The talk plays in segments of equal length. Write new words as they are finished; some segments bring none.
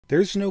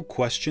There's no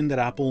question that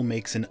Apple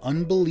makes an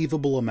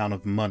unbelievable amount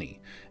of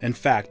money. In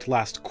fact,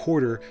 last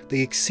quarter, they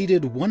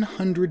exceeded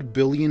 $100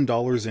 billion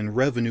in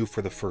revenue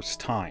for the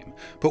first time.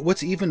 But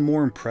what's even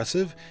more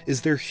impressive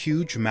is their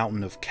huge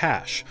mountain of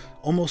cash.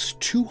 Almost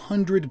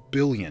 $200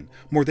 billion,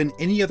 more than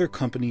any other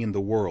company in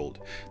the world.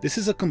 This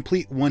is a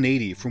complete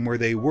 180 from where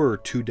they were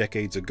 2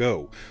 decades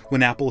ago,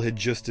 when Apple had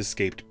just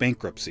escaped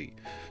bankruptcy.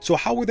 So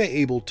how were they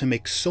able to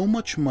make so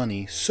much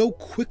money so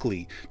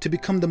quickly to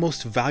become the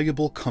most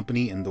valuable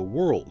company in the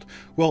world?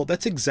 Well,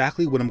 that's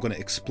exactly what I'm going to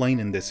explain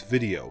in this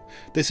video.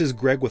 This is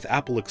Greg with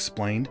Apple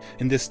Explained,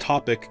 and this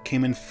topic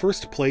came in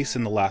first place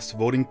in the last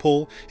voting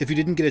poll. If you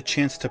didn't get a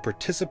chance to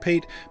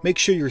participate, make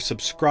sure you're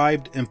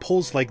subscribed, and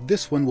polls like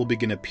this one will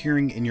begin appearing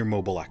in your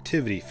mobile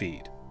activity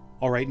feed.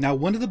 Alright, now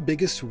one of the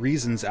biggest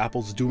reasons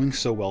Apple's doing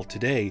so well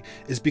today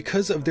is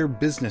because of their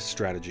business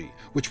strategy,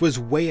 which was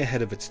way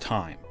ahead of its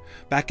time.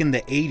 Back in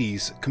the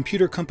 80s,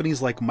 computer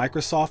companies like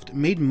Microsoft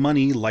made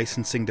money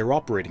licensing their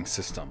operating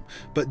system,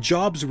 but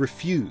Jobs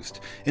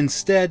refused,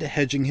 instead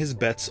hedging his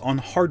bets on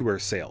hardware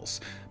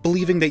sales,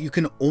 believing that you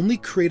can only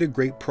create a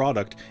great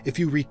product if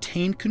you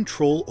retain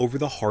control over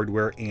the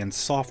hardware and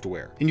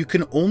software, and you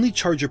can only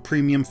charge a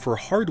premium for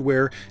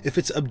hardware if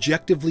it's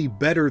objectively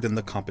better than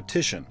the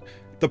competition.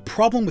 The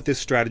problem with this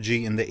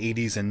strategy in the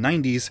 80s and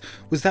 90s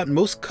was that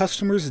most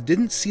customers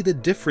didn't see the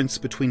difference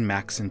between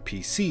Macs and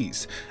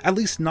PCs, at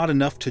least not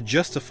enough to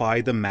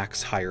justify the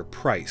Mac's higher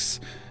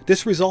price.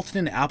 This resulted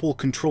in Apple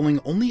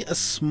controlling only a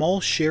small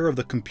share of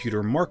the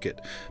computer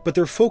market, but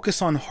their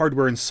focus on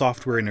hardware and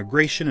software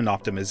integration and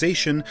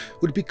optimization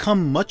would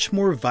become much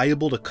more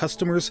valuable to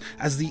customers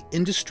as the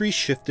industry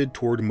shifted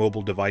toward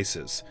mobile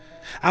devices.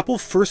 Apple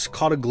first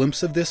caught a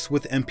glimpse of this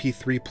with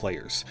MP3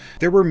 players.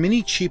 There were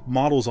many cheap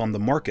models on the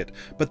market,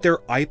 but their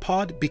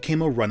iPod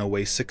became a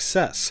runaway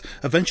success,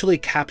 eventually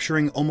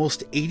capturing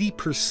almost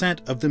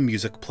 80% of the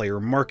music player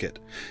market.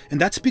 And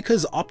that's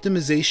because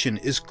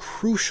optimization is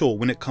crucial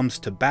when it comes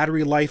to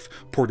battery life,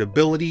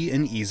 portability,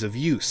 and ease of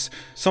use,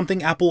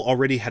 something Apple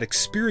already had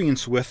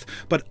experience with,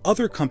 but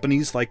other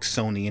companies like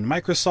Sony and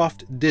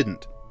Microsoft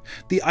didn't.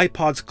 The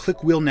iPod's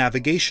click-wheel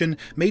navigation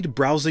made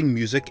browsing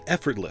music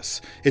effortless,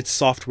 its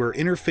software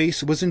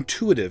interface was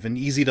intuitive and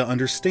easy to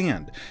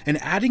understand, and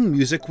adding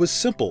music was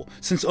simple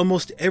since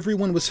almost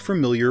everyone was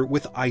familiar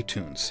with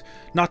iTunes,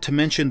 not to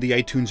mention the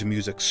iTunes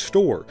Music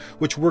Store,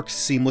 which worked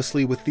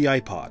seamlessly with the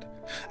iPod.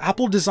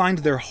 Apple designed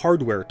their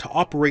hardware to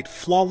operate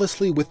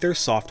flawlessly with their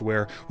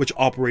software, which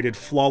operated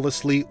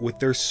flawlessly with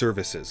their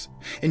services.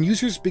 And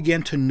users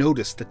began to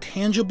notice the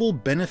tangible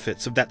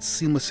benefits of that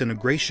seamless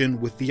integration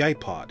with the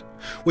iPod,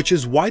 which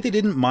is why they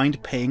didn't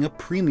mind paying a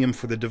premium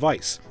for the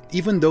device,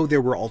 even though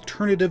there were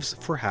alternatives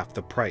for half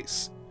the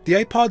price. The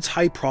iPod's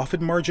high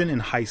profit margin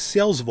and high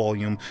sales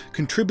volume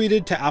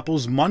contributed to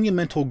Apple's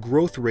monumental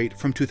growth rate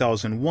from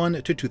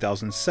 2001 to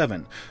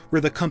 2007, where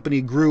the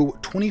company grew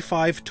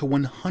 25 to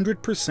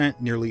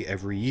 100% nearly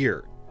every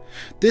year.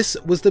 This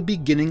was the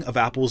beginning of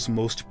Apple's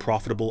most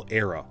profitable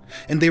era,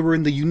 and they were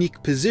in the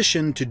unique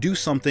position to do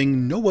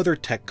something no other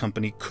tech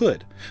company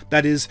could.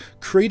 That is,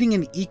 creating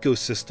an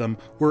ecosystem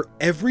where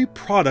every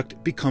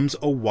product becomes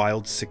a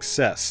wild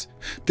success.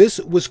 This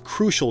was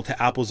crucial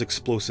to Apple's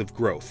explosive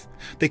growth.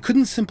 They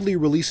couldn't simply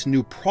release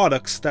new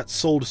products that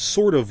sold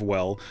sort of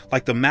well,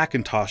 like the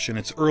Macintosh in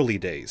its early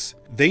days.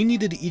 They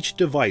needed each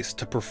device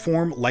to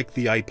perform like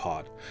the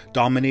iPod,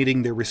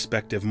 dominating their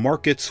respective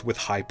markets with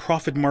high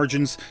profit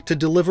margins to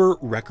deliver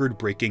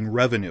record-breaking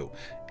revenue.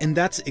 And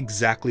that's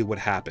exactly what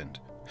happened.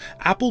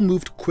 Apple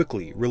moved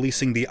quickly,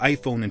 releasing the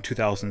iPhone in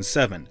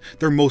 2007,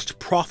 their most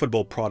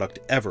profitable product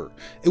ever.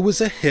 It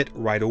was a hit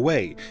right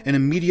away, and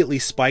immediately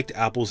spiked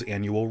Apple's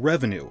annual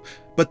revenue.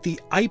 But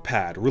the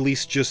iPad,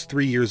 released just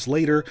 3 years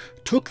later,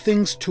 took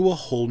things to a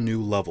whole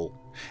new level.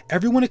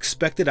 Everyone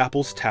expected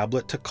Apple's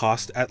tablet to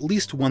cost at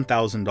least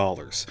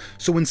 $1,000,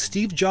 so when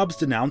Steve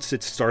Jobs announced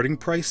its starting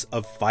price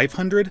of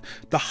 $500,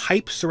 the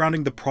hype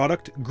surrounding the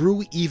product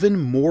grew even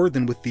more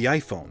than with the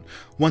iPhone.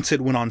 Once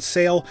it went on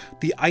sale,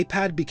 the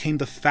iPad became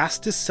the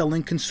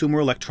fastest-selling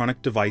consumer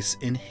electronic device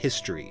in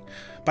history.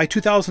 By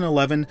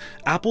 2011,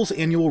 Apple's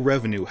annual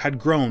revenue had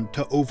grown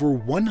to over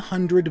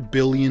 $100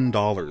 billion,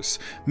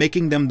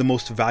 making them the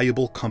most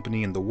valuable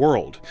company in the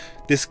world.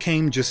 This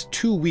came just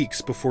 2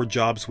 weeks before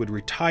Jobs would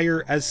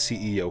retire as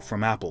CEO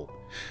from Apple.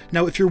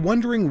 Now, if you're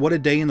wondering what a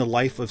day in the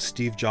life of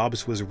Steve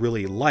Jobs was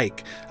really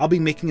like, I'll be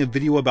making a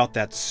video about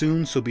that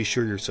soon, so be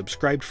sure you're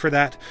subscribed for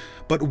that.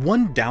 But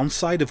one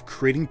downside of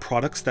creating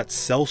products that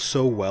sell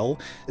so well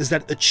is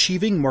that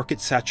achieving market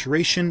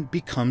saturation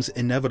becomes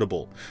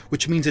inevitable,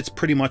 which means it's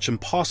pretty much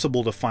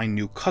impossible to find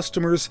new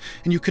customers,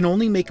 and you can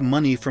only make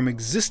money from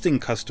existing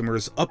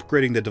customers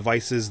upgrading the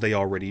devices they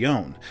already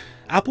own.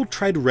 Apple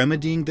tried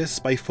remedying this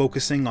by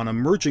focusing on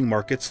emerging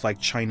markets like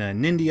China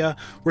and India,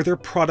 where their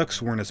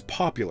products weren't as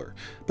popular.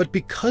 But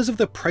because of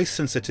the price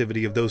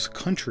sensitivity of those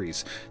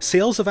countries,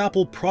 sales of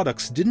Apple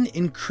products didn't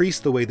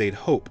increase the way they'd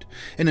hoped,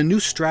 and a new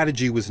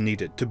strategy was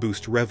needed to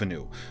boost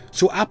revenue.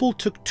 So Apple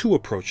took two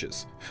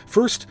approaches.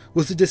 First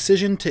was the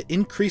decision to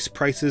increase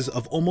prices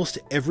of almost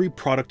every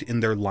product in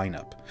their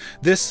lineup.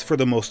 This, for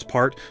the most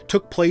part,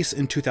 took place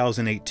in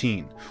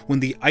 2018, when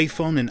the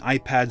iPhone and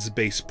iPad's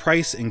base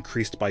price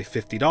increased by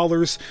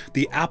 $50,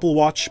 the Apple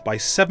Watch by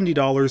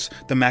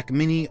 $70, the Mac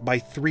Mini by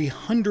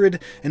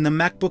 $300, and the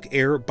MacBook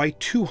Air by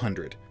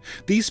 $200.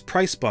 These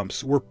price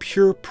bumps were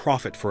pure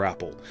profit for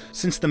Apple,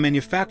 since the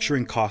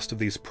manufacturing cost of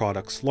these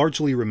products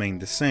largely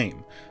remained the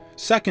same.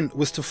 Second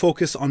was to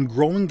focus on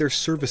growing their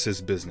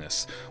services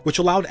business, which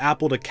allowed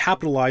Apple to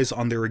capitalize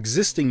on their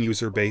existing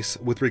user base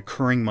with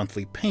recurring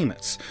monthly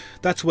payments.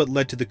 That's what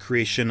led to the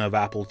creation of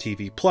Apple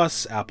TV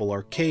Plus, Apple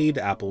Arcade,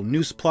 Apple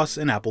News Plus,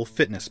 and Apple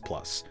Fitness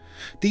Plus.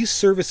 These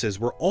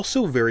services were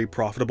also very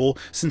profitable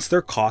since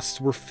their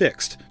costs were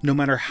fixed, no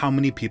matter how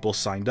many people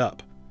signed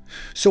up.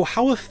 So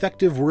how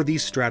effective were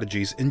these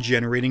strategies in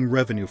generating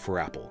revenue for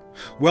Apple?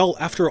 Well,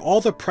 after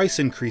all the price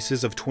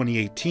increases of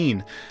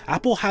 2018,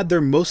 Apple had their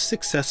most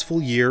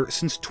successful year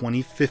since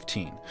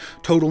 2015,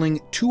 totaling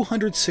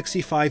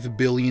 $265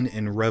 billion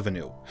in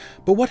revenue.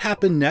 But what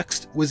happened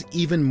next was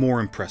even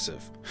more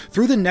impressive.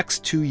 Through the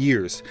next 2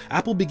 years,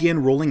 Apple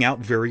began rolling out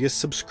various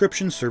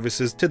subscription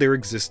services to their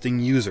existing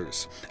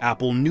users.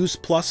 Apple News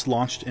Plus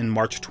launched in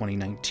March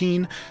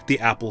 2019, the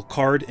Apple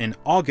Card in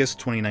August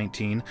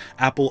 2019,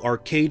 Apple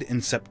Arcade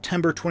in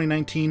September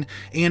 2019,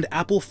 and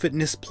Apple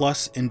Fitness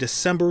Plus in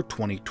December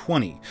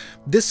 2020.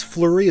 This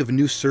flurry of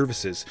new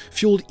services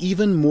fueled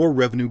even more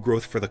revenue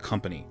growth for the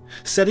company,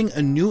 setting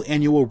a new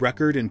annual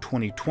record in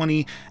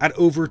 2020 at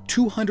over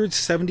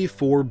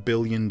 $274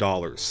 billion.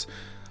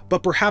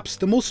 But perhaps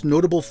the most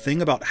notable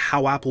thing about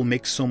how Apple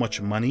makes so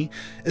much money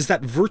is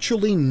that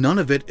virtually none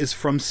of it is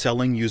from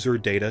selling user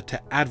data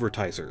to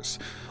advertisers.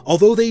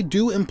 Although they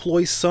do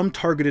employ some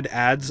targeted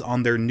ads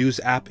on their News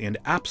app and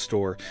App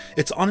Store,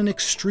 it's on an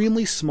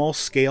extremely small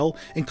scale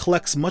and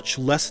collects much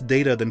less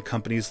data than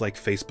companies like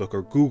Facebook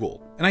or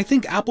Google. And I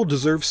think Apple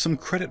deserves some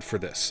credit for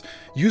this.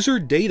 User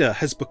data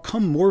has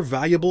become more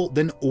valuable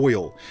than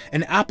oil,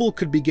 and Apple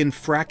could begin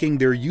fracking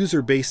their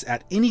user base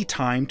at any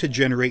time to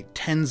generate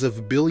tens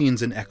of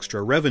billions in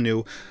extra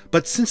revenue,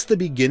 but since the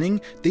beginning,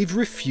 they've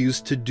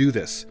refused to do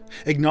this,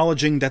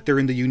 acknowledging that they're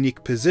in the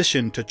unique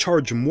position to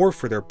charge more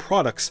for their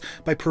products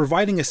by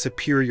providing a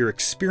superior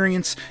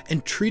experience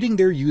and treating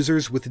their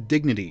users with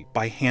dignity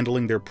by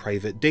handling their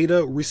private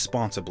data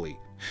responsibly.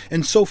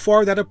 And so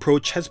far that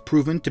approach has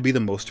proven to be the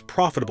most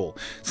profitable,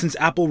 since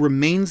Apple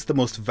remains the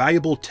most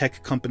valuable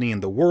tech company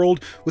in the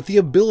world with the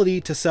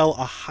ability to sell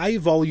a high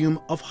volume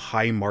of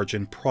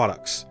high-margin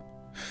products.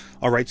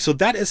 Alright, so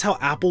that is how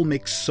Apple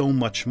makes so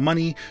much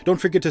money.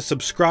 Don't forget to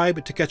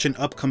subscribe to catch an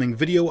upcoming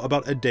video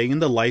about a day in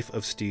the life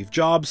of Steve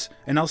Jobs,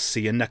 and I'll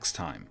see you next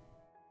time.